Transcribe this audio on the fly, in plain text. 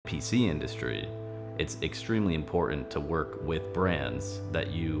PC industry, it's extremely important to work with brands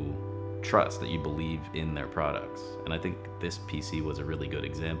that you trust, that you believe in their products. And I think this PC was a really good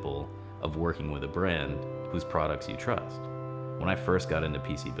example of working with a brand whose products you trust. When I first got into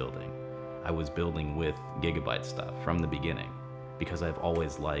PC building, I was building with GIGABYTE stuff from the beginning because I've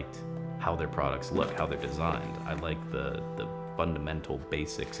always liked how their products look, how they're designed. I like the fundamental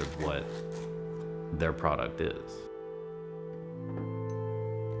basics of what their product is.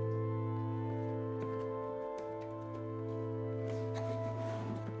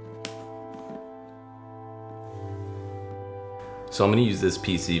 So I'm going to use this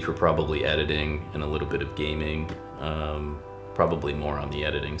PC for probably editing and a little bit of gaming. Probably more on the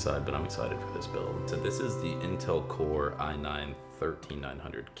editing side, but I'm excited for this build. So this is the Intel Core i9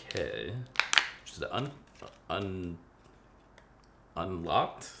 13900K, which is the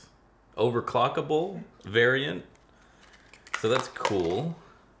unlocked, overclockable variant. So that's cool.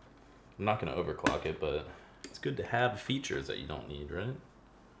 I'm not going to overclock it, but it's good to have features that you don't need, right?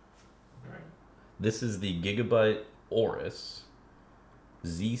 This is the GIGABYTE AORUS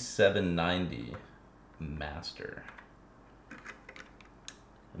Z790 Master.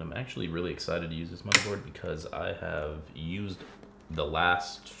 And I'm actually really excited to use this motherboard because I have used the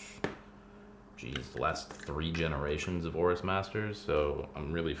last 3 generations of AORUS Masters, so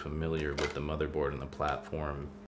I'm really familiar with the motherboard and the platform